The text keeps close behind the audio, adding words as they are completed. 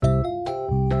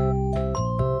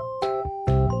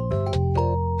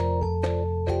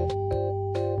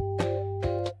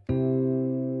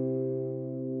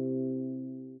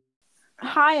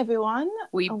Hi everyone.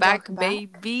 We and back, welcome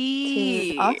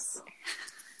baby. to us.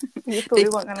 We thought we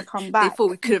weren't going to come back. They thought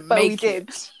we couldn't but make we it.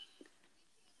 did.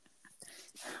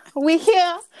 We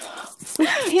here. We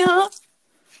here.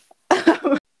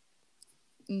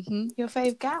 Your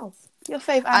fave gals. Your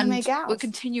fave anime And gals. we're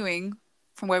continuing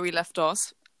from where we left off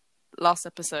last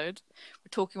episode. We're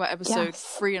talking about episode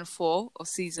 3 and 4 of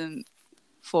season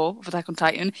 4 of Attack on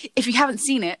Titan. If you haven't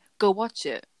seen it, go watch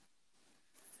it.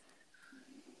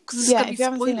 Yeah, if you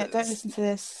haven't seen it, don't listen to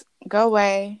this. Go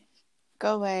away.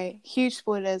 Go away. Huge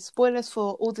spoilers. Spoilers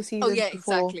for all the seasons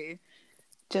before. Exactly.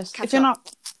 Just Catch if you're up.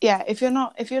 not if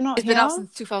you're not It's here, been out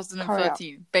since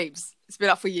 2013, babes. It's been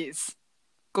out for years.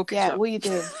 Go catch up. What are you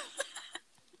doing?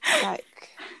 Like,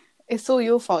 it's all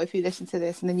your fault if you listen to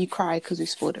this and then you cry because we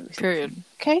spoiled everything. Period.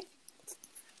 Okay?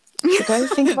 So go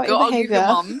think about your behaviour.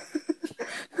 Argue with your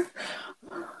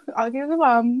mum. Argue with your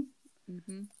mum.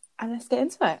 And let's get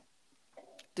into it.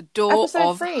 The Door Episode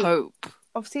of 3 Hope.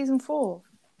 of season 4.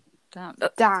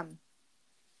 Damn.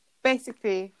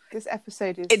 Basically, this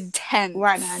episode is intense.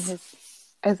 right now in his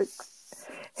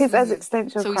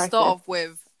existential So we crisis. start off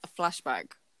with a flashback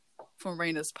from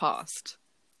Raina's past.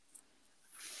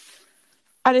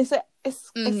 And it's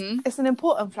an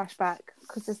important flashback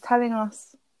because it's telling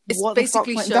us what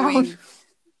basically the fuck went showing down.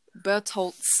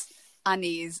 Bertolt's,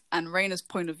 Annie's, and Raina's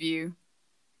point of view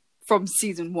from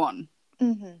season 1.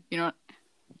 You know?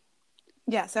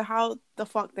 Yeah, so how the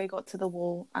fuck they got to the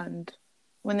wall and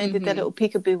when they did their little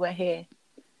peekaboo, we're here.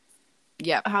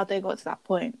 Yeah. How they got to that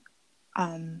point.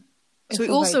 So we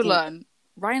also learn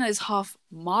Raina is half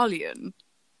Malian.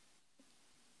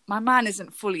 My man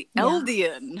isn't fully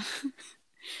Eldian.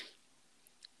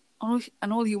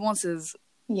 And all he wants is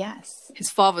his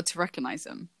father to recognize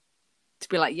him. To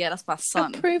be like, yeah, that's my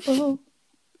son. Approval.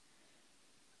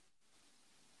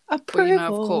 But you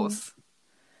know, of course.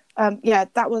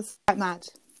 That was quite mad.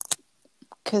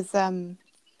 Because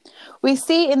we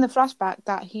see in the flashback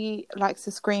that he likes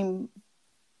to scream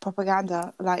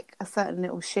propaganda like a certain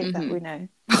little shit that we know.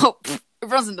 Oh, it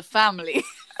runs in the family.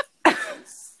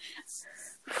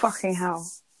 Fucking hell.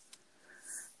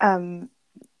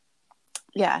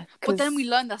 Yeah. But then we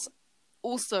learn that's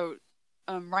also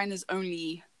Raina's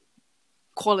only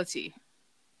quality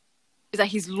is that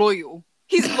he's loyal.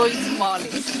 He's loyal to Marley.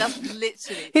 That's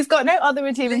literally... He's got no other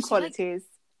redeeming qualities.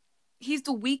 He's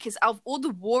the weakest. Out of all the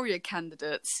warrior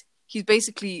candidates, he's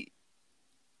basically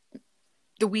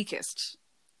the weakest.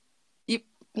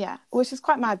 Yeah, which is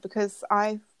quite mad because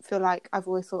I feel like I've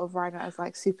always thought of Raina as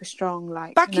like super strong,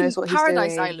 like back knows in what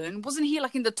Paradise he's doing. Island, wasn't he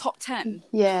like in the top 10?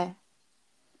 Yeah,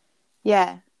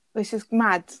 which is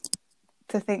mad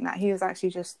to think that he was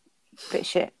actually just a bit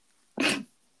shit.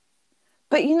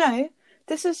 But you know,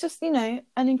 this is just an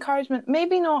encouragement.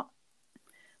 Maybe not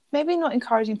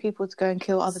encouraging people to go and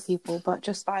kill other people, but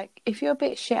just like if you're a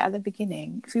bit shit at the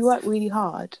beginning, if you work really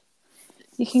hard,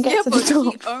 you can get to the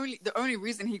top. The only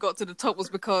reason he got to the top was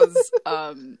because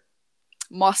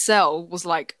Marcel was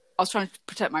like, I was trying to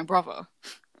protect my brother.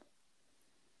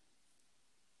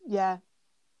 Yeah.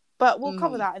 But we'll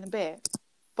cover that in a bit.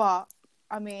 But,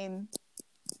 I mean,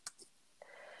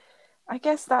 I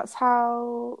guess that's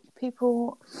how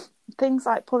things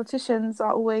like politicians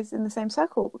are always in the same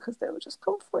circle because they will just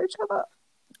come for each other.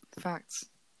 Facts.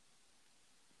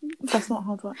 That's not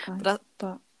hard work, guys.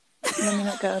 But let me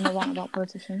not go on the rant about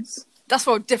politicians. That's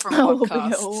for a different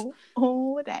podcast.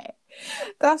 all day.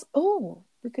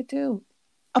 We could do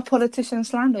a politician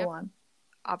slander one.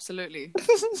 Absolutely.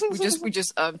 we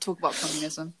just talk about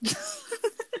communism.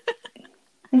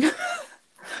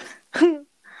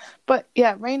 But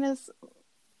yeah, Raina's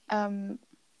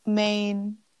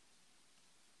main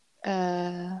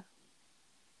I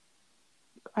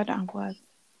don't have words.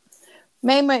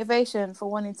 Main motivation for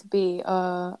wanting to be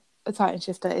a Titan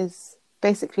shifter is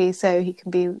basically so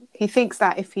he thinks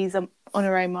that if he's an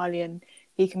honorary Malian,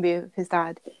 he can be with his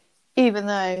dad, even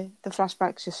though the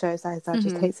flashback just shows that his dad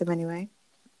just hates him anyway.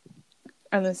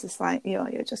 And it's just like,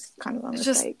 you're just kind of a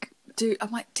mistake.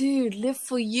 I'm like, dude, live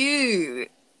for you.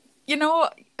 You know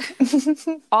what?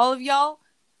 All of y'all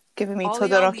giving me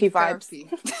Todoroki vibes.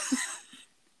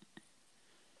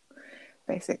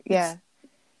 Basic, yeah.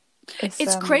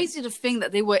 It's crazy to think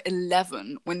that they were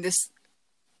 11 when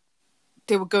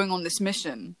they were going on this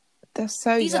mission. They're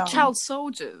so These young. are child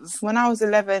soldiers. When I was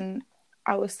 11,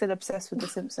 I was still obsessed with The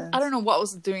Simpsons. I don't know what I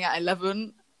was doing at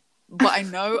 11, but I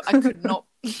know I could not...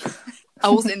 I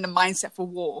wasn't in the mindset for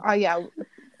war. Oh, yeah.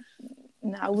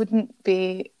 No, I wouldn't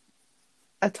be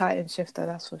a Titan shifter,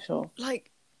 that's for sure.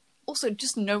 Like, also,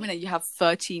 just knowing that you have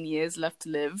 13 years left to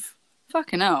live.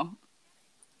 Fucking hell.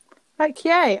 Like,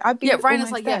 yay, I'd be Ryan is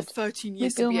almost like, dead. 13 We'd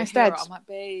years be to be a almost hero. dead. I'm like,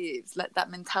 babes, let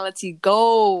that mentality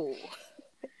go.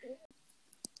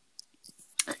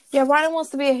 Yeah, Ryan wants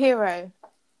to be a hero.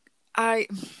 Ryan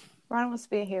wants to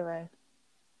be a hero.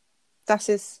 That's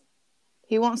his...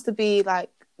 He wants to be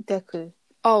like Deku.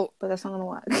 Oh. But that's not going to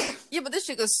work. Yeah, but this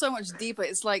shit goes so much deeper.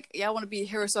 It's like, yeah, I want to be a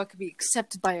hero so I can be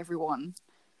accepted by everyone.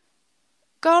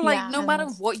 Girl, like, no matter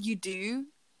what you do,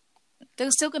 they're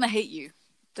still going to hate you.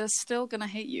 They're still going to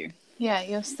hate you. Yeah,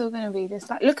 you're still going to be this...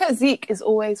 Like, look at Zeke is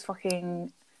always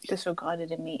fucking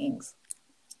disregarded in meetings.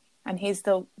 And he's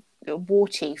the war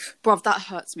chief. Bruv, that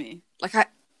hurts me. Like,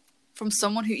 from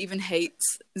someone who even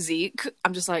hates Zeke,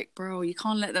 I'm just like, bro, you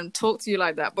can't let them talk to you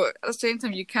like that. But at the same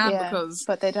time, you can because...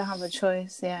 But they don't have a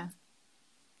choice, yeah.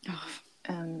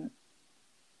 Yeah,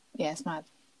 it's mad.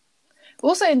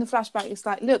 Also in the flashback, it's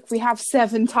like, look, we have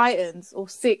 7 Titans or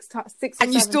 6 or 7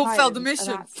 and you still Titans, failed the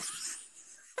mission.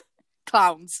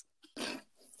 Clowns.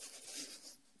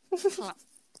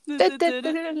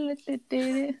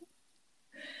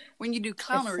 When you do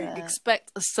clownery,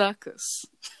 expect a circus.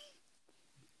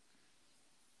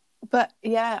 But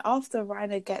yeah, after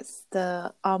Reiner gets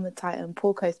the Armored Titan,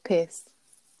 Porco's pissed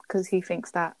because he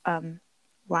thinks that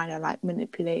Reiner like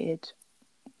manipulated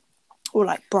or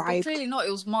like bribed. But clearly not.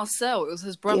 It was Marcel. It was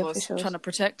his brother trying to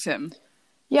protect him.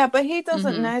 Yeah, but he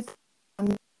doesn't know.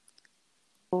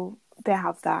 They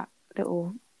have that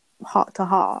little heart to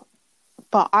heart.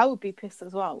 But I would be pissed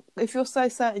as well if you're so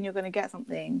certain you're going to get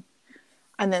something,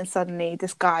 and then suddenly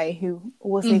this guy who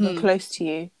wasn't even close to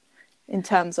you in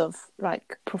terms of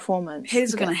like performance.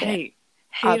 Haters are gonna hate.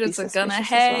 Haters are gonna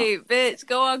hate. Bitch,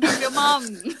 go on, give your mum.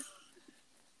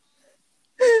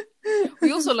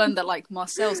 We also learned that like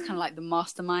Marcel's kind of like the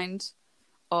mastermind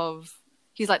of.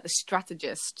 He's like the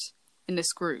strategist in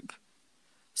this group.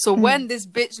 So when this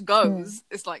bitch goes,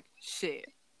 it's like shit.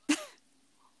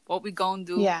 What we gonna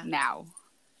do now?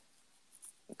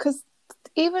 Because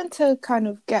even to kind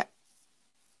of get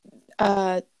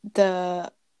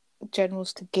the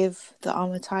generals to give the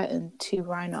Armored Titan to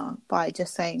Reiner by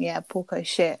just saying, yeah, Porco's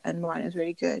shit and Reiner's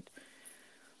really good.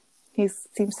 He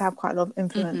seems to have quite a lot of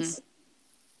influence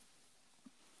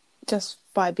just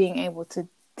by being able to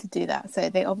do that. So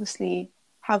they obviously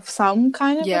have some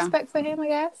kind of respect for him, I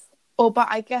guess. But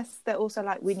I guess they're also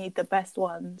like, we need the best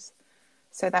ones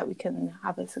so that we can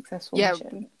have a successful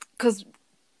mission. Because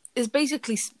it's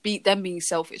basically them being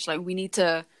selfish. Like, we need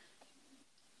the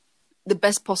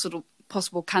best possible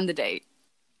candidate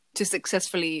to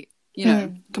successfully,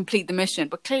 complete the mission.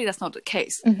 But clearly that's not the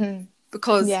case.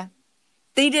 Because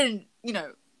they didn't,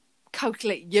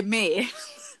 calculate Ymir.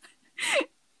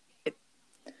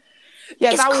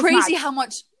 It's crazy how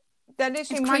much...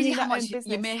 It's crazy how much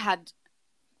Ymir had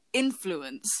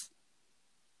influence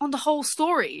on the whole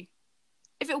story.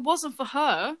 If it wasn't for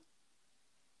her...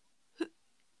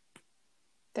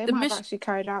 They might have actually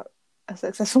carried out a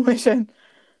successful mission.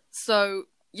 So,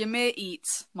 Ymir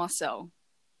eats Marcel.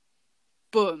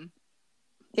 Boom.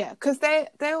 Yeah, because they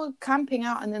were camping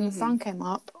out and then the sun came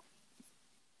up.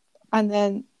 And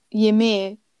then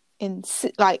Ymir, in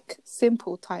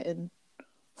simple Titan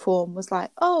form, was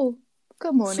like, oh,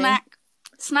 good morning.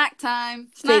 Snack time.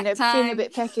 Feeling a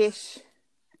bit peckish.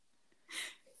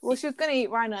 Well, she was going to eat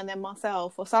Reiner, and then Marcel,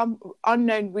 for some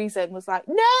unknown reason, was like,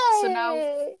 no! So now,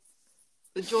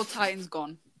 the Jaw Titan's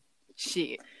gone.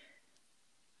 Shit.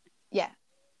 Yeah.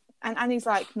 And Annie's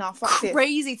like, nah, fuck it.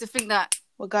 Crazy to think that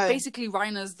we're going. Basically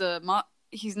Reiner's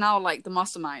he's now like the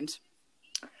mastermind.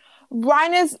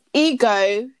 Reiner's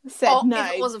ego said no.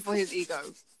 If it wasn't for his ego,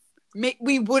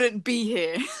 we wouldn't be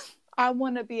here. I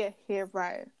want to be a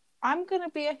hero. I'm going to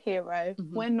be a hero.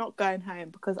 We're not going home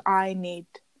because I need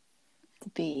to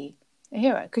be a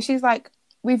hero. Because she's like,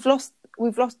 we've lost,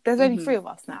 there's only 3 of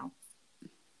us now.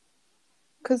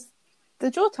 Because the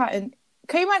Jaw Titan,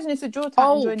 can you imagine if the Jaw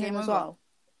Titan joined him as well?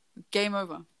 Game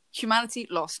over. Humanity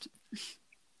lost.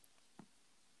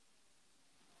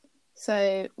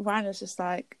 So Reiner's just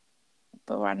like,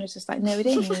 no, we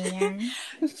didn't.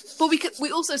 But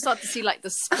we also start to see like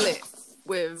the split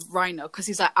with Reiner because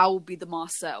he's like, I will be the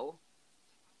Marcel,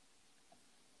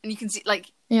 and you can see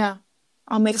like, yeah,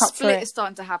 I'll make up for it. The split is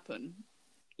starting to happen.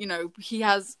 He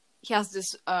has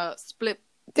this split.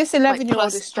 This 11-year-old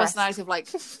is stressed. Personality of like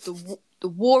the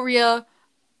warrior,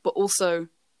 but also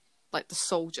like the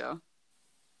soldier.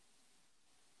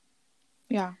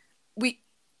 Yeah,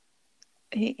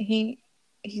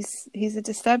 he's a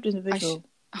disturbed individual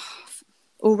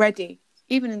already,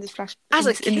 even in this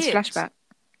in this flashback.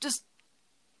 Just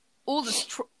all this,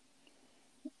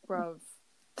 bro.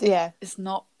 Yeah, it's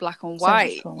not black and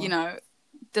white.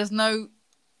 There's no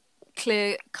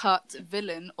clear-cut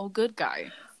villain or good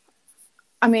guy.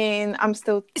 I mean, I'm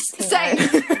still Team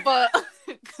Eren. Same, but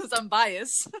because I'm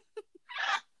biased.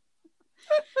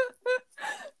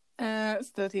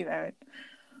 Still Team Eren.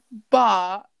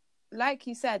 But like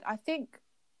you said, I think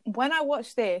when I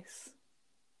watched this,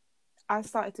 I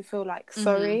started to feel like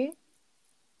sorry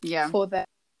for them.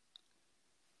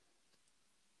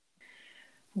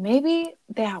 Maybe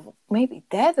they're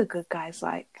the good guys.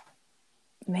 Like,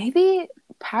 maybe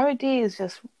Parody is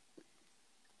just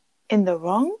in the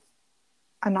wrong.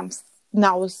 And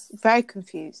I was very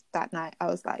confused that night. I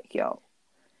was like, yo,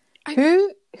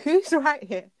 who's right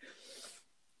here?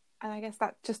 And I guess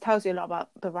that just tells you a lot about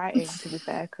the writing, to be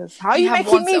fair, because how are you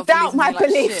making me doubt my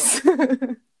beliefs?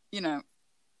 You know.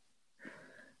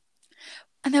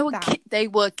 And they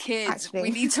were kids. Actually.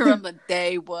 We need to remember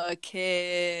they were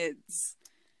kids.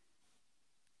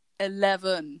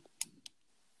 11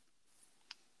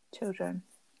 children.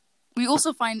 We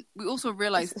also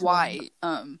realize why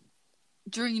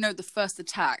during the first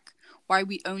attack, why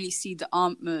we only see the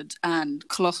Armored and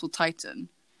Colossal Titan,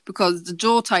 because the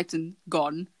Jaw Titan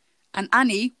gone and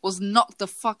Annie was knocked the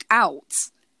fuck out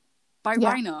by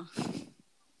Reiner.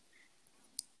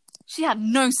 She had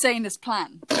no say in this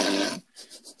plan.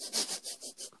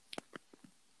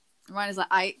 Reiner's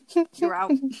like, you're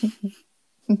out.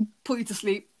 Put you to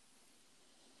sleep.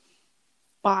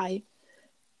 Bye.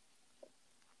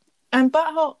 And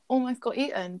Butthole almost got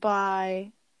eaten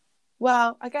by,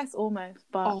 well, I guess almost,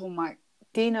 but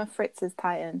Dina Fritz's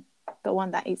Titan, the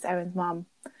one that eats Eren's mum.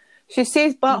 She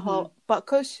sees Butthole, but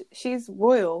because she's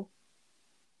royal,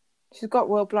 she's got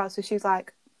royal blood, so she's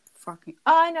like, fucking,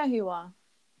 I know who you are.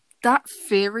 That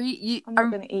theory, I'm not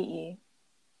going to eat you.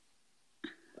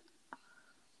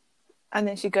 And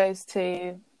then she goes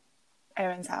to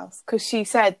Eren's house, because she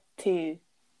said to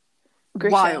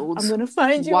Grisha, Wild. I'm going to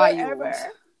find you wherever.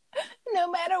 No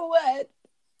matter what.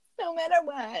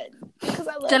 Because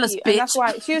I love jealous you. Bitch. And that's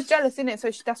why she was jealous, innit?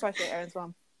 So that's why she ate Eren's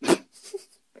mum.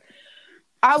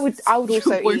 I would also your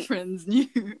boyfriends knew.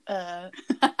 I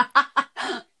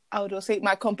would also eat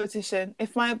my competition.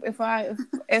 If my boyfriend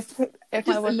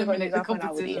got me girlfriend,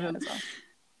 I would eat her as well.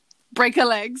 Break her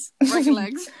legs.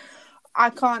 I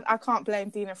can't blame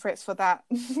Dina Fritz for that.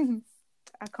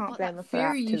 I can't blame her for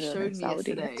that. Theory you showed me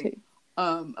yesterday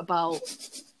about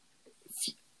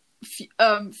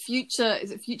future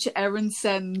Eren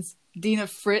sends Dina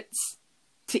Fritz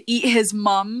to eat his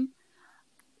mum.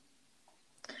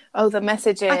 Oh, the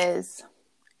messages.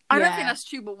 I don't think that's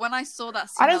true, but when I saw that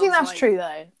scene, I don't think that's true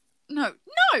though. No,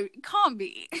 it can't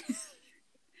be.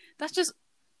 That's just.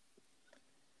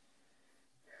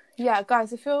 Yeah,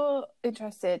 guys, if you're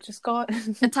interested, just go on.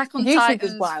 Attack on Titan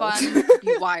is wild. Fun.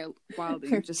 Be wild.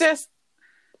 Just.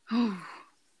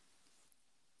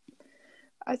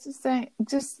 I just don't.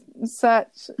 Just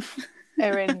search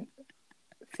Eren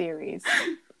theories,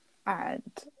 and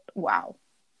wow.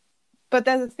 But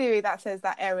there's a theory that says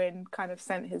that Eren kind of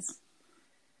sent his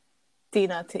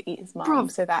Dina to eat his mum,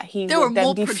 so that he would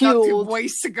then be fueled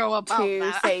ways to go about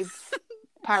to save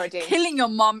Parody. Killing your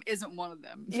mum isn't one of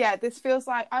them. Yeah, this feels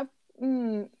like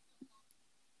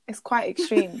it's quite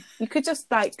extreme. You could just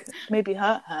maybe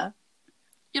hurt her.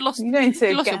 You lost your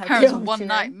parents in one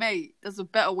night, mate. There's a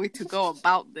better way to go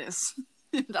about this.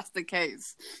 If that's the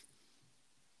case.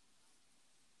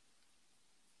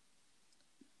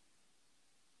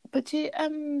 But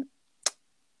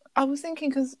I was thinking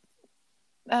because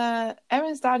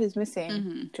Eren's dad is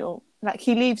missing, Joel. Like,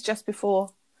 he leaves just before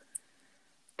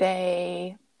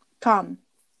they come.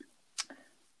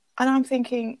 And I'm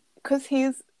thinking, because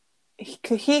he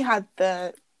had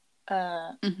the...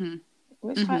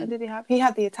 Which Titan did he have? He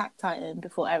had the Attack Titan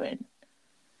before Eren.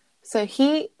 So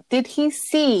did he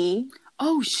see...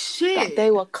 Oh, shit! ...that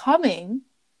they were coming?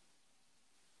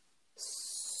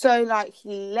 So, he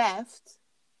left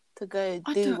to go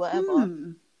do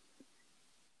whatever.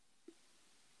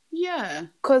 Yeah.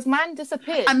 Because man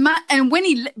disappeared. And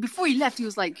when before he left, he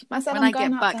was like, when I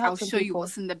get back, I'll show you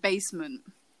what's in the basement.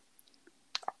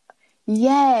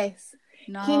 Yes.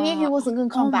 No. He knew he wasn't going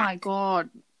to come back. Oh my God.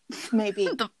 Maybe.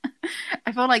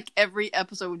 I felt like every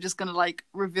episode was just going to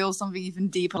reveal something even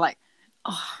deeper.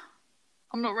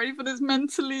 I'm not ready for this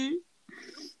mentally.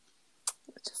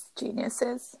 We're just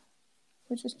geniuses.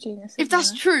 If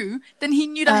that's true, then he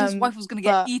knew that his wife was going to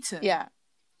get eaten. Yeah.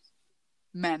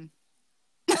 Men.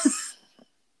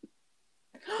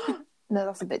 No,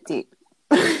 that's a bit deep.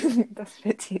 That's a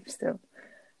bit deep still.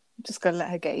 I'm just going to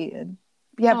let her get eaten.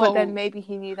 Yeah, but then maybe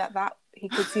he knew that he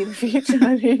could see the future.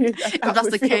 If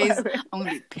that's the case, I'm going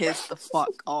to be pissed the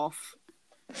fuck off.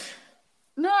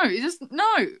 No.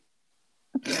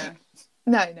 Yeah.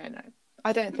 No.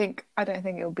 I don't think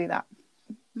it'll be that.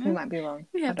 We might be wrong.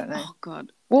 I don't know. Oh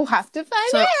God. We'll have to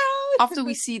find out. After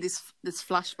we see this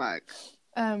flashback,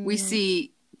 we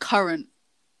see current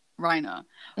Reiner.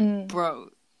 Bro,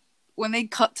 when they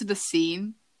cut to the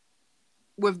scene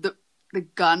with the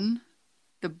gun,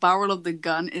 the barrel of the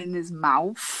gun in his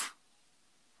mouth.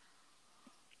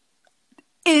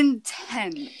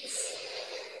 Intense.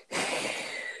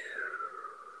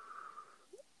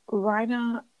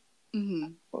 Reiner's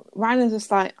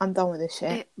just like, I'm done with this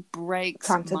shit. It breaks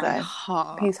Time to my go.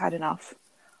 heart. He's had enough.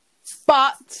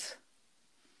 But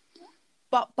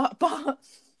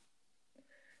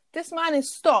this man is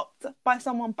stopped by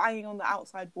someone banging on the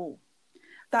outside wall.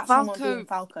 That's someone being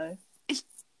Falco. It's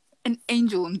an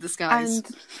angel in disguise.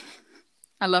 And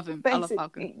I love him. I love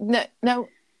Falco. No.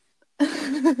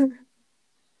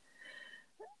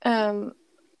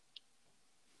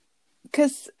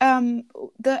 Because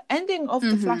the ending of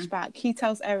the flashback, he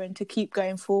tells Eren to keep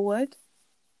going forward,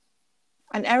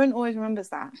 and Eren always remembers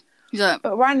that. Yeah.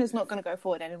 But Reiner's not going to go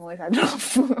forward anymore. He's had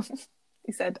enough.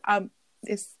 He said,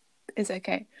 it's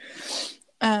okay.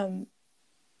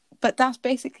 But that's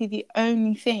basically the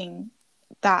only thing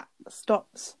that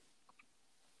stops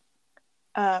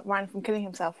Reiner from killing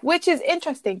himself, which is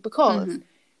interesting because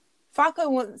Falco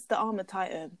wants the armor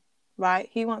titan, right?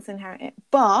 He wants to inherit it.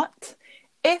 But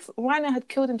if Reiner had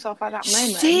killed himself at that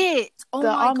moment, the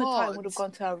armor titan would have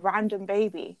gone to a random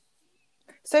baby.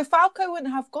 So Falco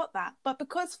wouldn't have got that. But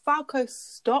because Falco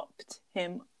stopped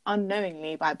him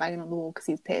unknowingly by banging on the wall because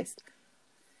he's pissed,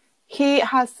 he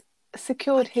has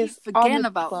secured his forgetting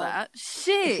about that.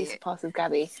 Shit. This is pass with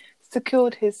Gabby.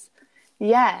 Secured his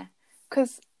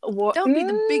because what that would be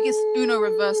the biggest Uno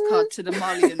reverse card to the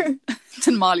Malian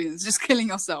to the Malians, just killing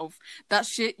yourself. That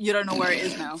shit, you don't know where it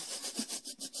is now.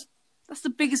 That's the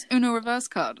biggest Uno reverse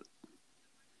card.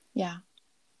 Yeah.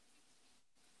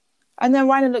 And then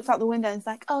Reiner looks out the window and is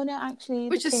like, oh no, actually,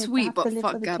 which is sweet, but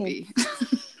fuck Gabby.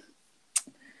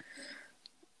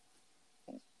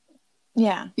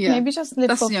 Yeah, maybe just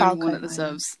live for Falco. That's the only one that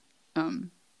deserves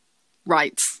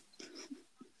rights.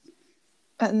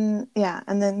 And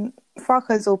then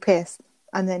Falco's all pissed,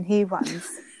 and then he runs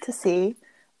to see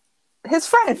his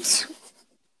friend.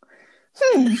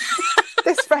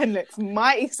 This friend looks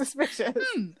mighty suspicious.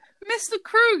 Mr.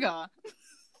 Kruger.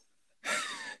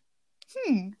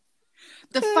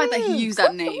 The fact that he used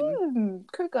that name.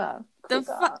 Kruger.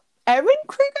 Eren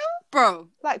Kruger? Bro.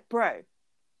 Like, bro.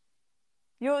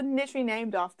 You're literally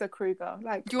named after Kruger.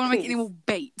 Like, do you want to make any more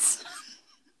baits?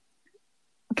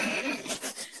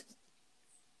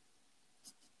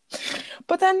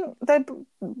 But then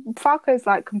Falco's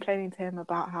like complaining to him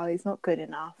about how he's not good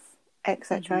enough,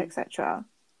 etc., etc.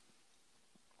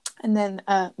 And then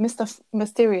Mr.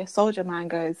 Mysterious Soldier Man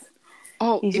goes,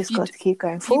 you just got to keep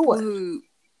going forward.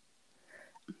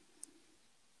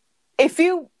 If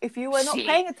you were not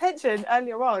paying attention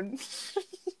earlier on,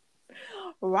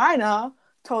 Reiner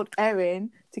told Eren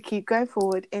to keep going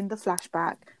forward in the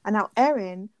flashback, and now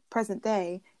Eren, present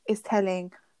day, is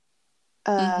telling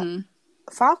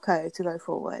Falco to go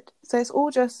forward. So it's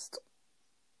all just,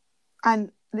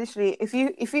 and literally, if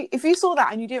you saw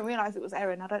that and you didn't realize it was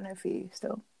Eren, I don't know for you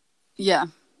still. Yeah,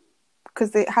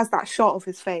 because it has that shot of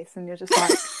his face, and you're just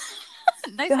like,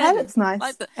 your hair looks nice,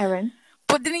 like Eren.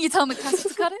 But didn't you tell Mikasa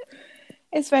to cut it?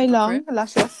 It's very long,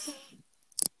 luscious.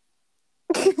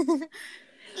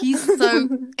 So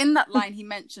in that line he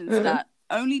mentions that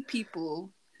only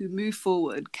people who move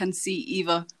forward can see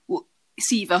either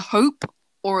hope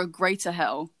or a greater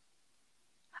hell,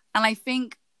 and I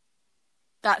think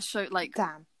that showed like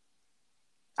damn.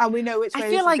 And we know which way. I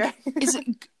feel like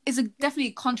it's definitely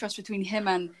a contrast between him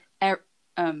and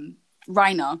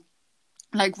Reiner.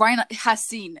 Like Reiner has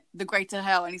seen the greater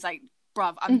hell, and he's like,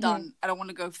 "Bruv, I'm done. I don't want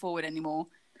to go forward anymore."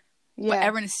 Yeah. But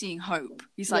Eren is seeing hope.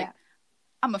 He's like,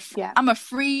 I'm a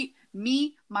free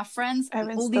me, my friends,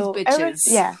 and all these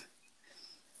bitches.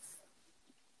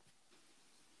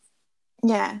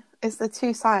 Yeah, it's the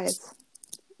two sides.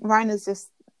 Reiner's just,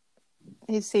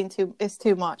 he's seen it's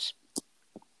too much.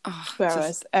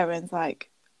 Whereas Eren's like,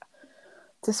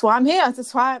 just why I'm here,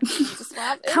 just why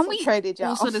I've Can we traded y'all.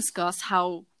 Also discuss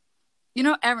how,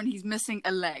 Eren, he's missing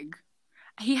a leg.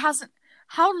 He hasn't,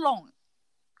 how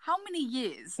many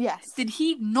years did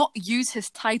he not use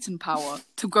his Titan power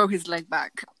to grow his leg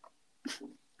back?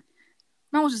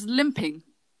 Man was just limping.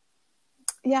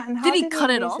 Yeah, and how did he cut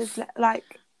it off?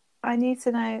 I need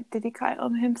to know, did he cut it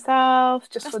on himself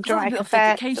just for dramatic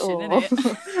effect?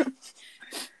 Innit?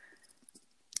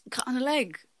 Cut on a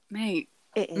leg, mate.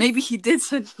 Maybe he did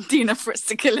send Dina Fritz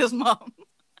to kill his mom.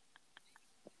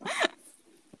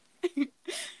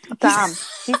 Damn,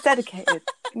 he's dedicated.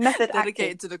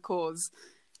 Dedicated to the cause.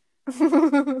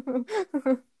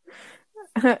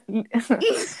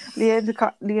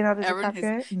 Leonardo Aaron,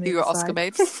 DiCaprio. who got Oscar Moonside.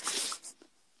 bait.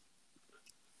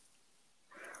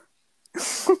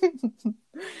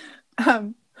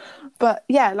 But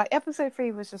yeah, like episode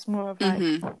 3 was just more of like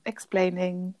Mm-hmm.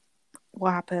 explaining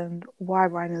what happened, why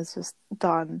Rhino's just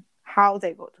done, how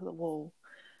they got to the wall,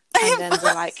 and then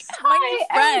they're like, My new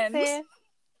 "Hi, Erin's friend." here,"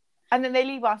 and then they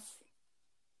leave us.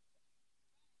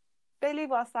 They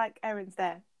leave us like Erin's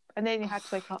there, and then you had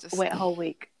to wait a whole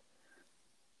week.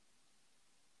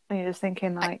 And you're just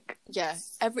thinking like, yeah,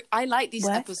 I like these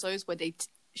episodes where they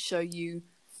show you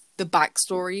the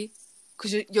backstory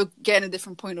because you're getting a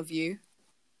different point of view.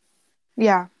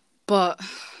 Yeah. But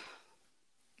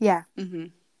yeah, mm-hmm.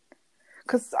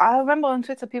 Because I remember on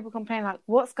Twitter people complaining like,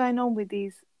 "What's going on with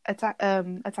these Attack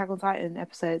on Titan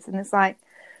episodes?" And it's like,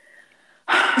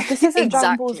 this isn't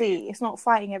Dragon Ball Z. It's not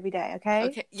fighting every day.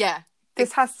 Okay. Yeah.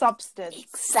 This has substance.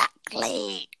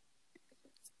 Exactly.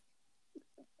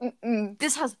 Mm-mm.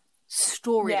 This has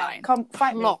storyline. Yeah, come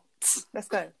fight plot. Me. Let's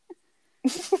go.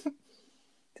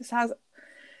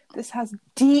 This has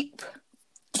deep.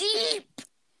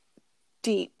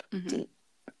 Mm-hmm.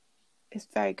 It's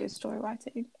very good story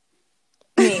writing.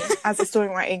 Me as a story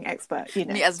writing expert, you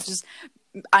know. Me as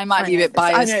I might be a bit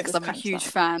biased because I'm a huge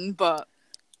fan, but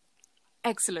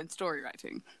excellent story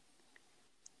writing.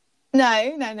 No.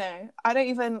 I don't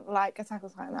even like Attack on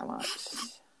Titan that much.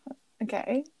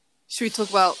 Okay. Should we talk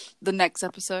about the next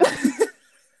episode?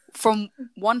 From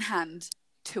one hand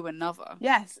to another.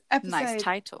 Yes. Episode nice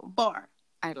title. 4.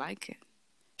 I like it.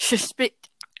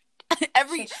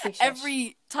 every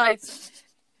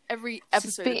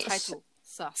episode the title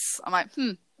sus. I'm like,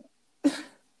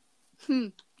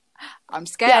 I'm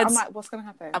scared. Yeah, I'm like, what's gonna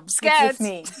happen? I'm scared. It's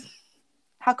me.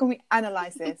 How can we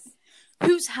analyze this?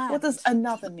 Whose hand? What does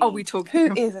another mean? Oh, we talk.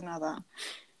 Who is another?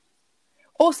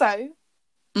 Also,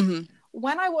 mm-hmm.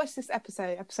 when I watched this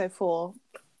episode 4,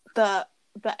 the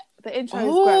intro is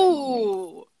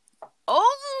growing.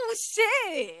 Oh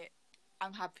shit!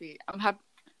 I'm happy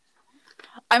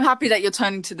that you're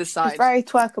turning to the side. It's very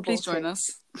twerkable. Please join us.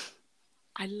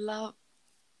 I love.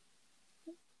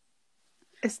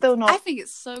 It's still not. I think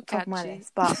it's so catchy, my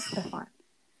list, but they're fine.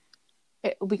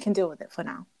 We can deal with it for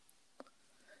now.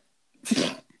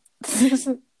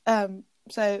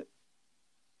 So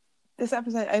this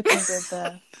episode opens with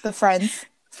the friends,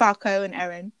 Falco and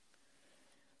Eren.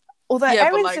 Although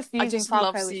Eren's just using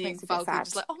Falco, which makes it sad.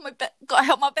 Just like, oh my, gotta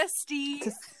help my bestie.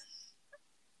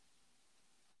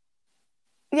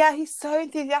 Yeah, he's so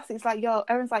enthusiastic. It's like,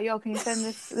 Eren's like, can you send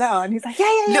this letter? And he's like,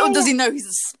 yeah. Little does he know he's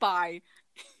a spy.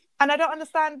 And I don't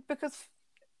understand because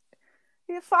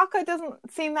Falco doesn't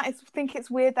seem that think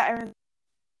it's weird that Eren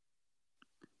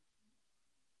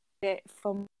it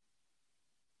from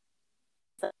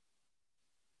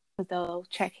they'll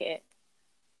check it.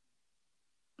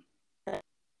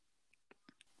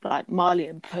 Like Marley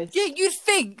and Post. Yeah, you'd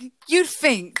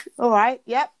think. All right,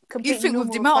 yep. You'd think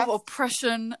with the amount of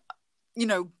oppression,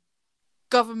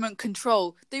 government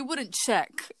control, they wouldn't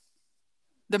check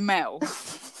the mail.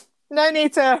 No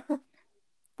need to.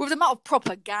 With the amount of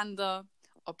propaganda,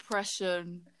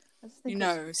 oppression,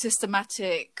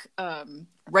 systematic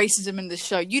racism in the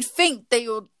show, you'd think they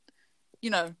would,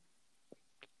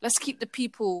 let's keep the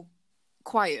people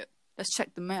quiet. Let's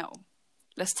check the mail.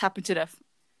 Let's tap into their...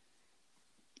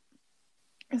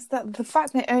 It's that the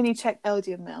fact they only check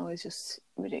Eldian mail is just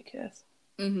ridiculous.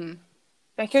 Mm-hmm.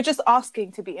 Like, you're just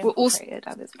asking to be infiltrated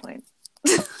at this point.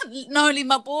 Noli,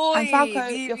 my boy. And Falco,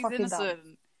 you're fucking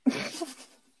innocent. No,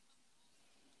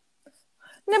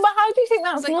 but how do you think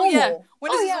that's normal? Yeah.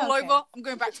 When this is all over, I'm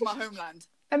going back to my homeland.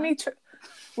 Let me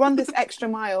run this extra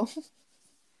mile.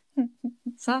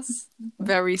 Sus.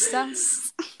 Very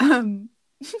sus.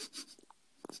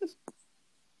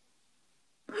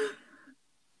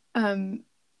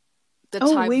 The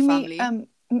Taiba family. Meet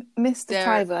Mr.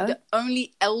 Taiba. The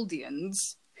only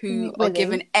Eldians who are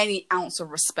given any ounce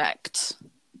of respect,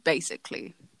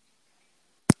 basically.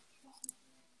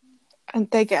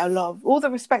 And they get a lot of all the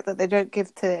respect that they don't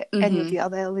give to any of the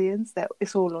other aliens. That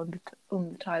it's all on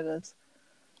the Taibas.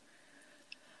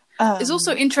 It's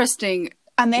also interesting,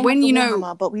 and they when have the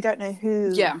Warhammer, but we don't know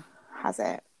who has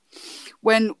it.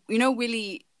 When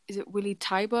Willie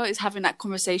Taiba is having that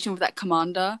conversation with that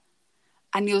commander,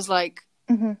 and he was like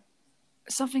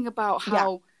something about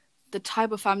how the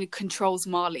Taiba family controls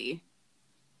Marley.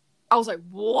 I was like,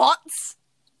 what?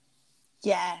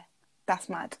 Yeah, that's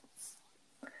mad.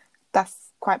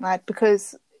 That's quite mad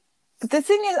because the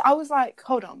thing is, I was like,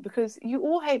 hold on, because you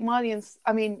all hate Marlians.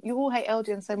 I mean, you all hate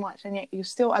Eldians so much, and yet you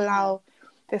still allow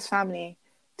this family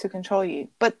to control you.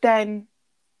 But then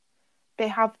they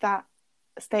have that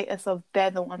status of they're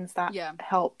the ones that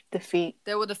helped defeat.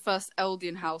 They were the first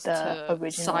Eldian house the to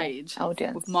original side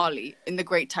Eldians. with Marley in the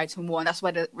Great Titan War, and that's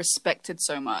why they're respected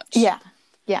so much. Yeah.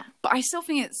 But I still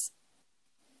think it's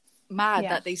mad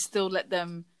that they still let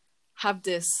them have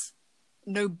this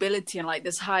nobility and like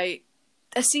this high.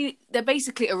 They're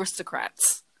basically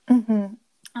aristocrats. Mm-hmm.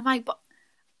 I'm like, but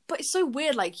it's so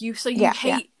weird. Like you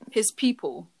hate his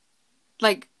people,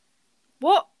 like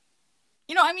what?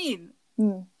 You know what I mean?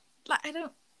 Mm. Like I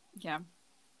don't. Yeah.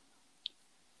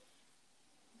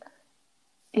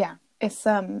 Yeah, it's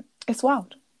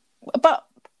wild, but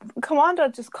Commander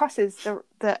just cusses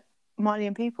the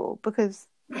Malian people because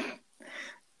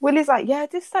Willie's like, yeah,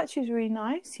 this statue's really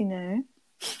nice, you know,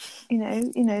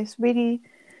 it's really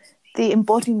the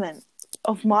embodiment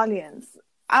of Malians,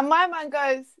 and my man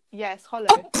goes, yes,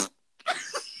 hollow.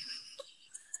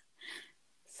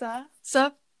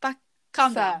 Sir,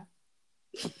 calm down.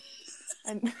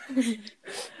 And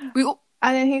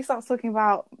and then he starts talking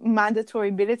about mandatory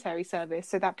military service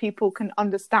so that people can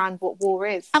understand what war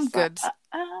is. I'm good.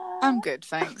 I'm good,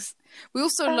 thanks. We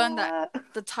also learned that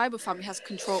the Tiber family has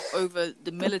control over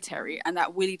the military and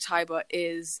that Willie Tiber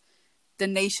is the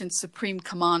nation's supreme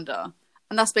commander.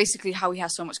 And that's basically how he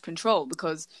has so much control,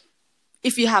 because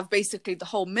if you have basically the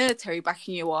whole military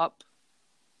backing you up,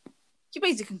 you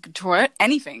basically can control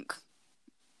anything.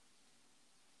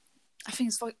 I think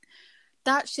it's like...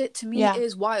 That shit to me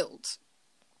is wild.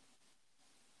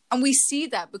 And we see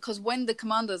that because when the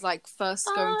commander's like first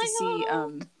going to see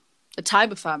the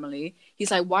Tiber family,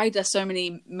 he's like, why are there so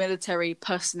many military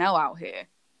personnel out here?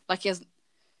 Like he has,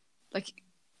 like,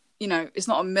 you know, it's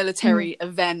not a military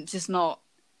event. It's not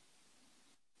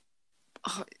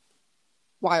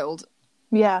wild.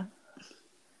 Yeah.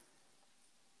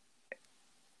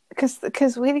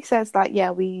 Because Willie says that, yeah,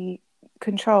 we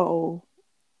control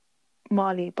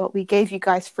Marley, but we gave you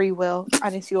guys free will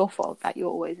and it's your fault that you're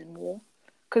always in war.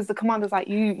 Because the commander's like,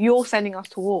 you're sending us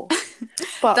to war.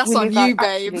 But that's on you,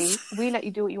 babes. Actually, we let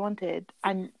you do what you wanted,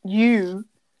 and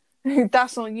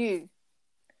that's on you.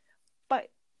 But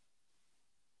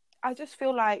I just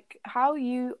feel like how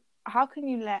can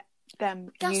you let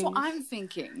them That's what I'm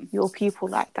thinking. Your people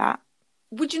like that?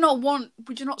 Would you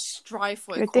not strive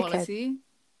for equality?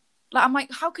 Like, I'm like,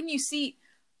 how can you see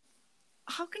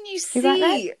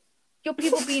your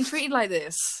people being treated like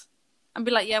this and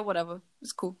be like, yeah, whatever,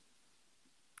 it's cool?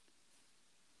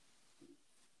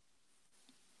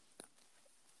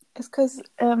 It's because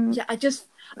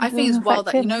I think it's wild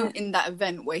that, you know, in that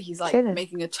event where he's like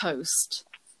making a toast,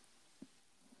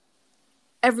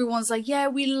 everyone's like, yeah,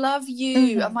 we love you.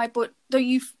 Mm-hmm. I'm like, but don't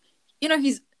you know,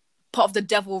 he's part of the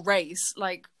devil race,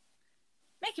 like,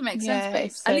 make it make sense,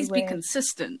 babe. So at least weird. Be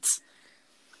consistent.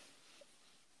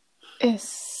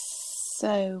 It's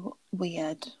so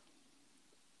weird.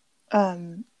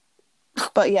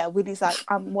 But yeah, Willie's like,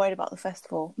 I'm worried about the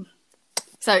festival.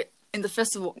 So in the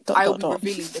festival, I will be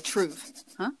revealing the truth.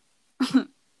 Huh?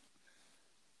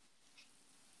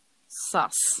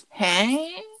 Sus.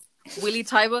 Hey? Willie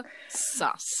Tiber,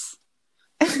 sus.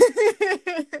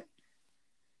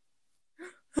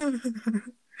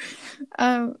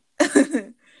 And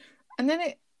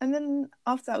then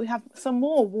after that we have some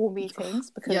more war meetings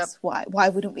because why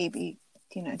wouldn't we be,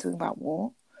 you know, talking about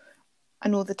war?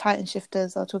 And all the Titan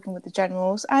shifters are talking with the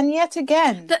generals, and yet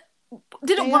again,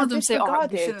 didn't one of them say, "Oh,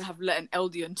 we shouldn't have let an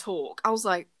Eldian talk"? I was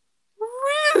like,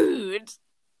 rude.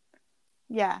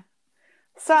 Yeah.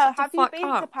 So, have you been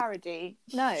to Parody?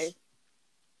 No.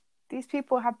 These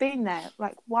people have been there.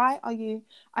 Like, why are you?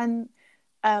 And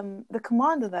the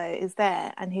commander though is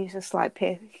there, and he's just like,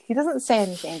 he doesn't say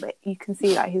anything, but you can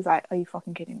see like he's like, "Are you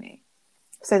fucking kidding me?"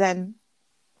 So then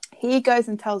he goes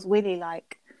and tells Willie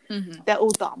like, they're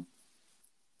all dumb.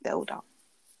 They're all dumb.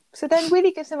 So then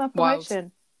Willie gives him a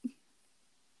promotion.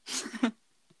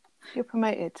 You're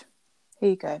promoted.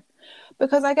 Here you go.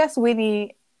 Because I guess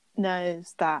Willie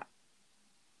knows that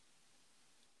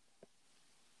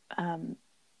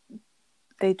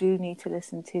they do need to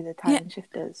listen to the Titan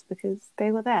shifters because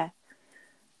they were there.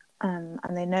 And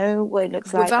they know what it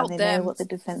looks like, and they know what the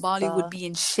defense Marley would be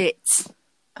in shit.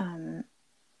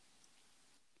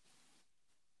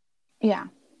 Yeah.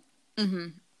 Mm-hmm.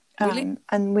 Willie?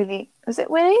 And Willie, is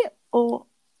it Willie? Or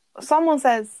someone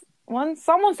says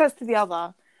to the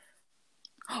other,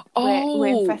 we're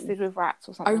infested with rats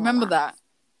or something. I remember that.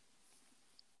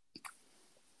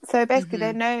 So basically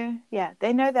they know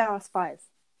there are spies.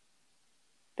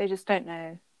 They just don't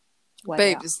know where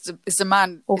they are. It's the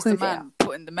man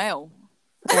putting the mail.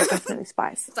 They're definitely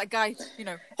spies. It's that guy, you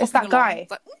know. It's that guy.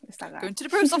 It's that guy. Going to the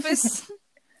post office.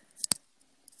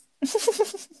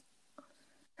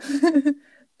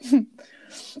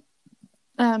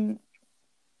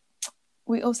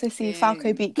 We also see Falco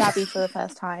Dang. beat Gabby for the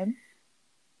first time.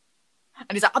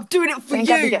 And he's like, I'm doing it for Then you.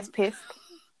 Gabby gets pissed.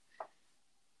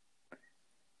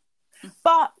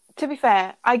 But to be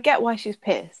fair, I get why she's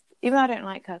pissed, even though I don't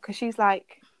like her, because she's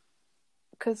like,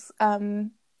 because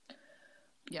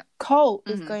Colt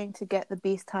is going to get the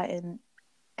Beast Titan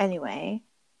anyway,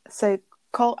 so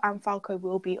Colt and Falco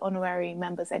will be honorary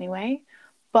members anyway.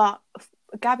 But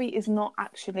Gabby is not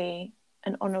actually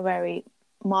an honorary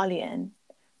Marleyan,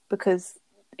 because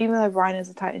even though Reiner's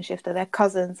a Titan shifter, they're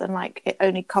cousins, and like it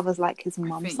only covers like his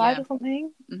mum's side or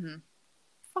something. Mm-hmm.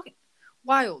 Fucking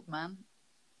wild, man.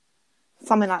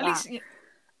 Something like that. Least,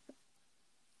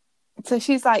 So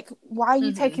she's like, "Why are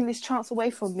you taking this chance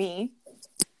away from me?"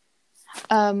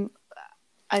 And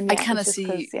I kind of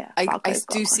see. I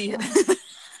do see her.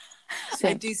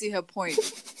 I do see her point,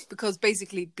 because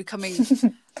basically becoming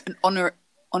an honorary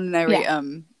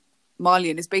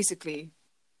Marleyan is basically,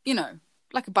 you know,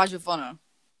 like a badge of honor.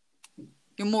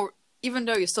 You're more, even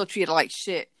though you're still treated like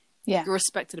shit, you're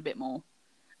respected a bit more.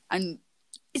 And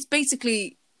it's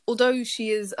basically, although she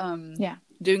is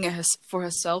doing it for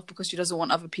herself because she doesn't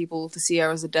want other people to see her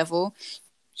as a devil,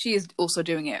 she is also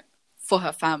doing it for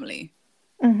her family.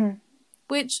 Mm-hmm.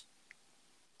 Which,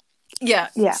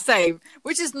 same.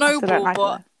 Which is noble, like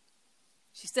but her.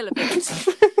 She's still a bitch.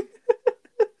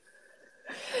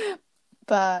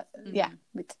 But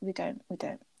we don't.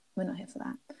 We're not here for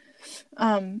that.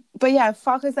 But yeah,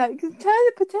 Falco's like, I'm trying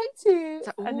to protect you.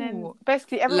 Like, and then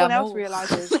basically everyone else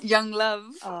realizes. Young love.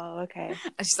 Oh, okay.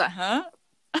 And she's like, huh?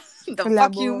 The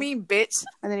fuck you mean, bitch?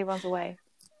 And then he runs away.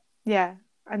 Yeah.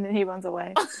 And then he runs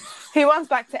away. He runs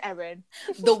back to Eren.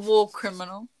 The war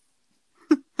criminal.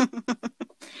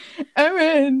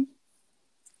 Eren!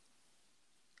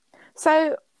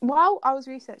 So, while I was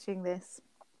researching this,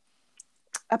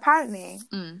 apparently,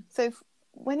 so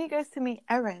when he goes to meet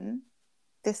Eren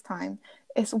this time,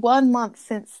 it's 1 month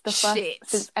since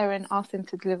since Eren asked him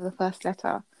to deliver the first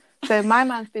letter. So my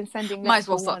man's been sending. Might as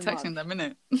well start texting them,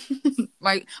 innit?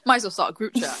 might as well start a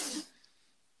group chat.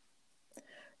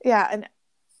 Yeah, and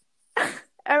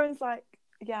Eren's like,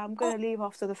 "Yeah, I'm gonna leave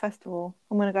after the festival.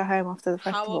 I'm gonna go home after the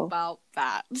festival." How about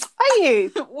that? Are you?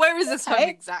 Where is this home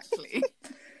exactly?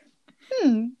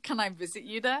 Can I visit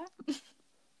you there?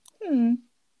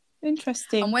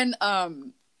 Interesting. And when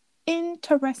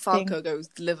interesting Falco goes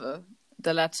deliver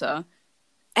the letter,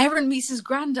 Eren meets his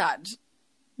granddad.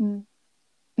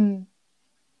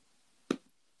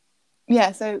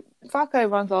 Yeah, so Falco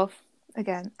runs off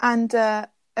again, and a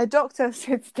doctor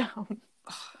sits down.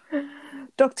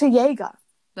 Dr. Jaeger.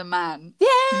 The man.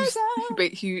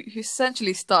 Jaeger! Who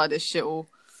essentially started this shit all.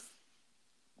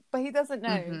 But he doesn't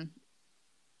know.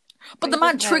 But the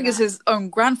man triggers his own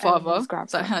grandfather.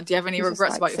 It's like, do you have any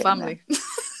regrets about your family?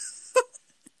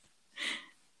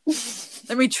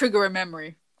 Let me trigger a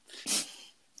memory.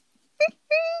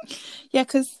 Yeah,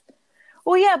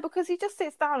 because he just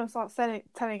sits down and starts telling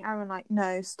Eren, like,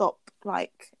 no, stop,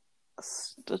 like,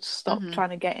 stop trying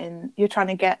to get in. You're trying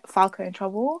to get Falco in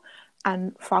trouble.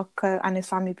 And Falco and his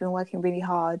family have been working really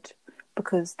hard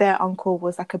because their uncle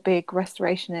was, like, a big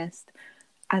restorationist.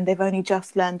 And they've only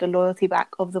just learned the loyalty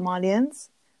back of the Marleyans.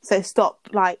 So stop,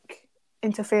 like,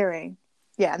 interfering.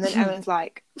 Yeah, and then Eren's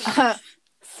like,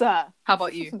 sir. How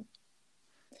about you?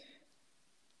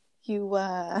 You what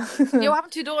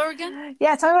happened to your daughter again?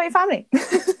 Yeah, tell me about your family.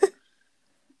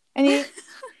 Any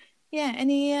kids?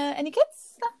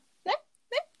 No?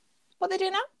 What they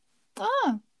do now?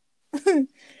 Oh.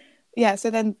 Yeah, so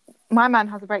then my man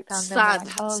has a breakdown. Sad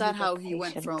how he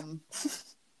went from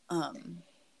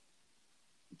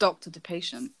doctor to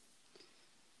patient.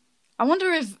 I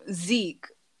wonder if Zeke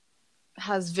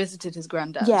has visited his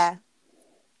granddad. Yeah.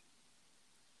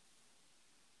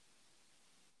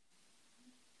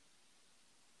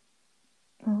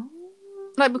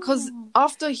 Like, because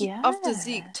after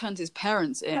Zeke turned his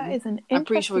parents in, I'm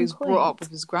pretty sure he was brought up with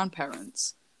his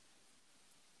grandparents.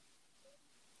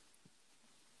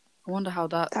 I wonder how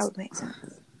that would make sense.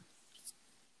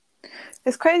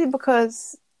 It's crazy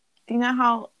because you know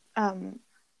how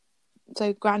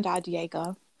so Granddad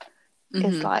Jaeger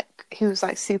is like, he was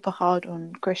like super hard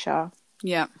on Grisha.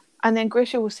 Yeah. And then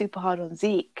Grisha was super hard on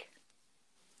Zeke.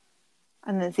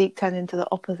 And then Zeke turned into the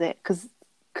opposite because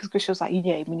Grisha was like,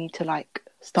 yeah, we need to like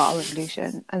start a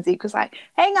revolution. And Zeke was like,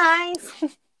 hey guys,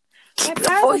 my parents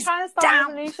are trying to start a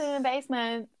revolution in the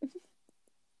basement.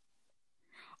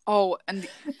 Oh, and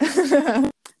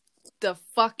the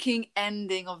fucking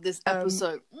ending of this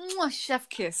episode. Chef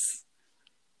kiss.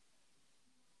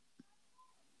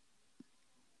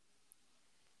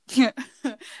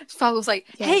 Falco's like,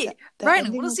 hey,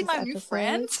 Brian, want to see my new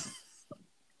friend?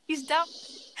 He's down.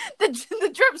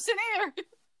 The drip's in here.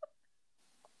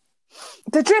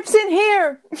 The drip's in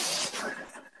here.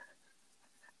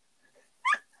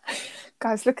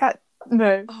 Guys, look at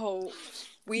Oh,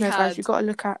 guys, you gotta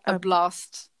look at a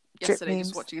blast drip yesterday memes.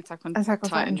 Just watching Attack on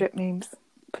Titan drip memes,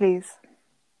 please.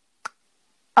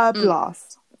 A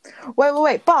blast.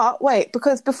 Wait, but wait,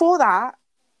 because before that,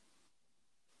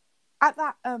 at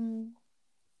that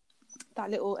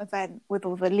little event with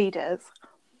all the leaders,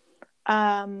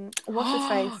 what's his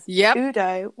face? Yep.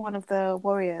 Udo, one of the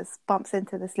warriors, bumps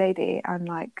into this lady and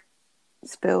like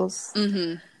spills.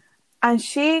 Mm-hmm. And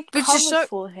she Which covers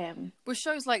for him. Which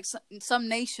shows like some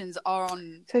nations are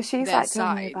on So she's their like, side.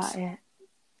 don't worry about it.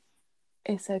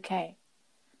 It's okay.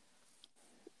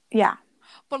 Yeah.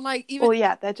 But like even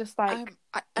they're just like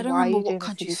I don't remember what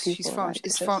country she's from. Like,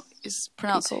 it's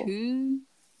pronounced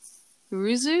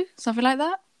Huruzu? Something like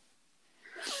that?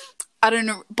 I don't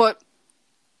know, but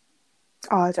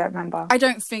I don't remember. I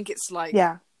don't think it's like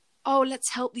let's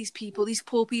help these people, these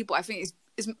poor people. I think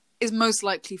it's most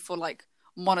likely for like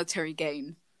monetary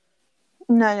gain.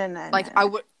 No. Like I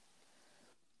would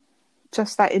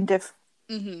just like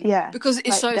yeah, because it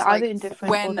like, shows they're like either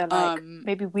indifferent when or they're like,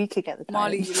 maybe we could get the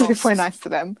Mali Titans if we're nice to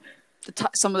them.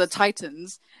 Some of the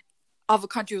Titans, other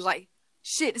countries was like,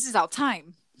 shit, this is our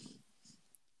time.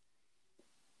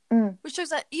 Which shows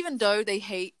that even though they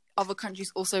hate, other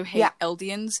countries also hate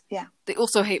Eldians. Yeah, they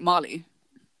also hate Mali.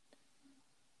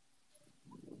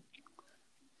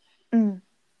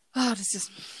 Oh, this is.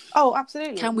 Oh,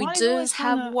 absolutely. Can we just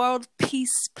have world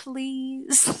peace,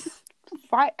 please?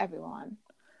 Fight everyone.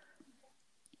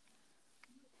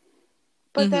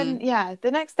 But then,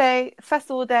 the next day,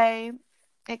 festival day,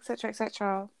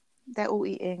 etc., they're all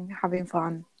eating, having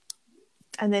fun.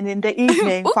 And then in the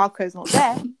evening, Falco's not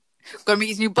there. Gonna meet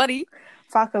his new buddy.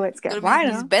 Falco went to get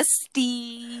Rhino. His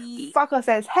bestie. Falco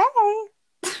says,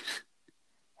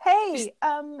 hey,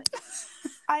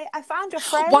 I found your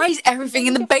friend. Why is everything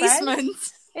in the basement?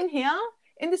 In here?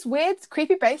 In this weird,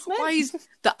 creepy basement? Why is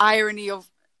the irony of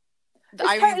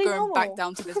going normal. back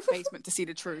down to this basement to see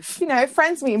the truth? You know,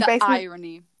 friends meet in basement.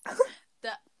 Irony.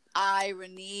 The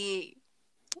irony.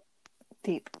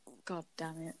 Deep. God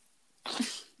damn it.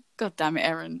 God damn it,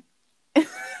 Aaron.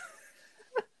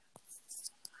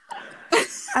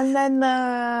 And then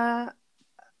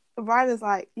Ryder's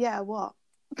like, yeah, what?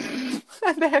 And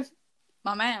then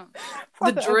my man,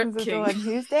 the drip king. And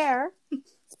who's there?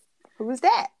 Who's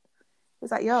that?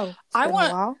 He's like, yo, I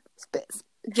want. It's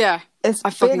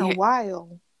been a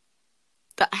while.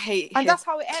 I hate. And that's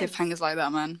how it ends. Cliffhangers like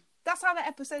that, man. That's how the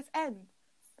episodes end,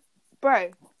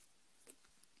 bro.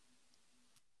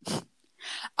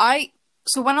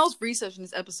 So when I was researching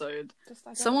this episode,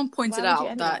 someone pointed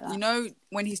out that you know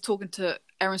when Aaron's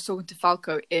talking to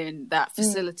Falco in that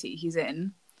facility he's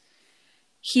in,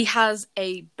 he has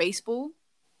a baseball,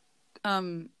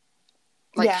 hand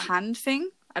thing.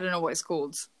 I don't know what it's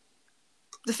called.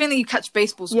 The thing that you catch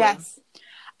baseballs with.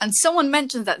 And someone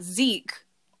mentioned that Zeke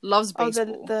loves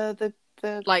baseball. The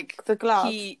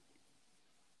glove.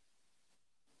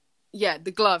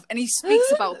 The glove. And he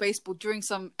speaks about baseball during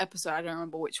some episode. I don't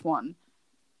remember which one.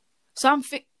 So I'm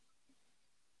thinking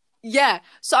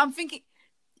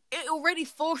it already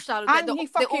foreshadowed that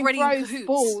they're already in cahoots.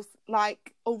 Balls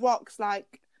or rocks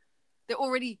they're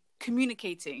already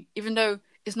communicating, even though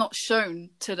it's not shown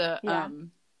to the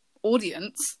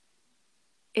audience.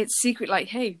 It's secret, like,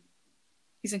 hey,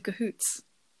 he's in cahoots.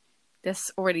 They're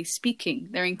already speaking.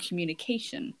 They're in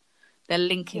communication. They're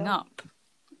linking up.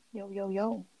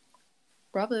 Yo.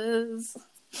 Brothers.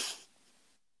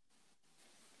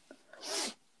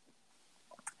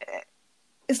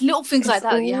 It's little things like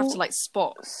that you have to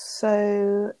spot.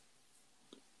 So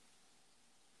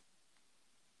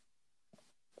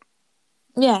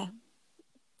yeah,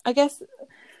 I guess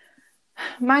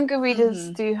manga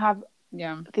readers do have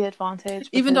the advantage,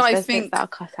 even though I think that are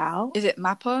cut out. Is it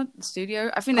Mappa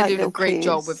Studio? I think they're doing a great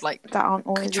job with that aren't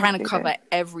always trying to cover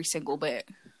every single bit.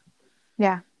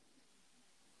 Yeah.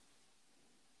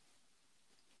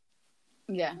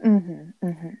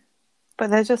 But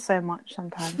there's just so much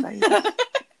sometimes.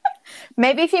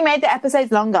 Maybe if you made the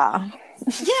episodes longer.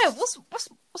 Yeah, what's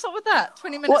up with that?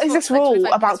 20 minutes. What is this rule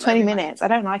about 20 minutes? I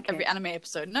don't like every anime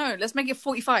episode. No, let's make it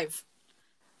 45.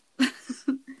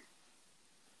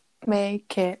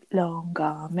 Make it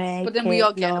longer. But then we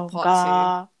are getting a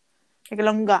part 2. Make it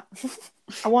longer.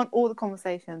 I want all the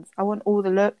conversations. I want all the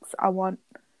looks. I want.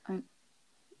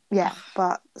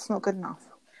 But it's not good enough.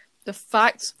 The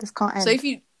fact. This can't end. So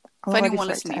for anyone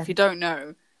listening, if you don't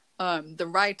know, the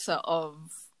writer of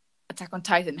Attack on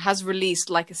Titan has released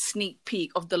a sneak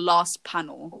peek of the last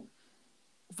panel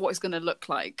of what it's going to look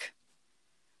like.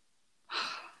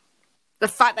 The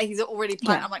fact that he's already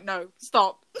planned, Yeah. I'm like, no,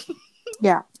 stop.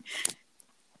 Yeah.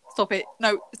 Stop it.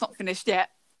 No, it's not finished yet.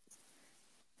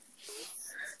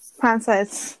 Pan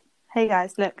says, "Hey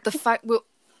guys, look, The fact we're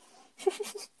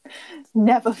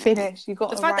never finish. You got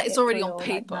the to fact write that it's it already for on your,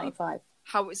 paper, 95.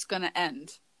 how it's gonna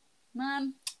end,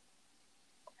 man.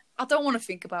 I don't want to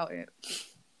think about it.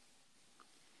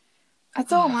 I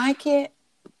don't like it.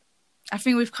 I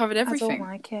think we've covered I everything don't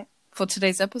like it. for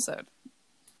today's episode.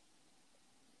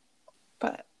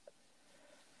 But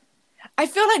I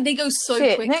feel like they go so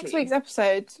shit, quickly. next week's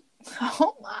episode.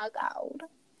 Oh my god.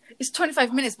 It's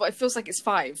 25 minutes, but it feels like it's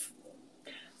 5.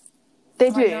 They I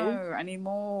do. know. I need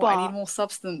more. but- I need more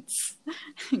substance.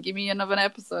 Give me another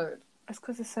episode. It's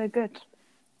because it's so good.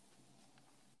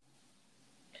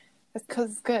 It's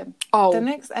because it's good. Oh, The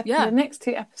next yeah. the next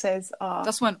 2 episodes are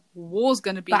That's when war's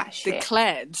gonna be Batshit.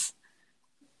 declared.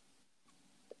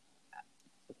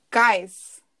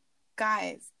 guys.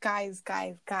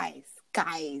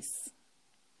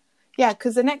 Yeah,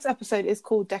 because the next episode is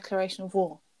called Declaration of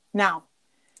War. Now,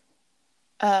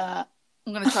 I'm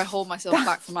gonna try hold myself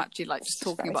back from actually like just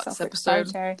talking about this episode,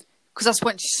 because that's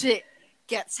when shit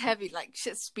gets heavy. Like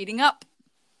shit's speeding up.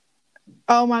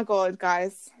 Oh my god,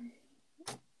 guys.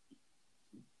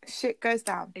 Shit goes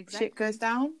down. Exactly. Shit goes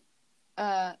down.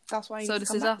 That's why you So need to this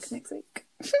come is back us. next week.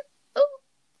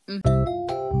 Mm.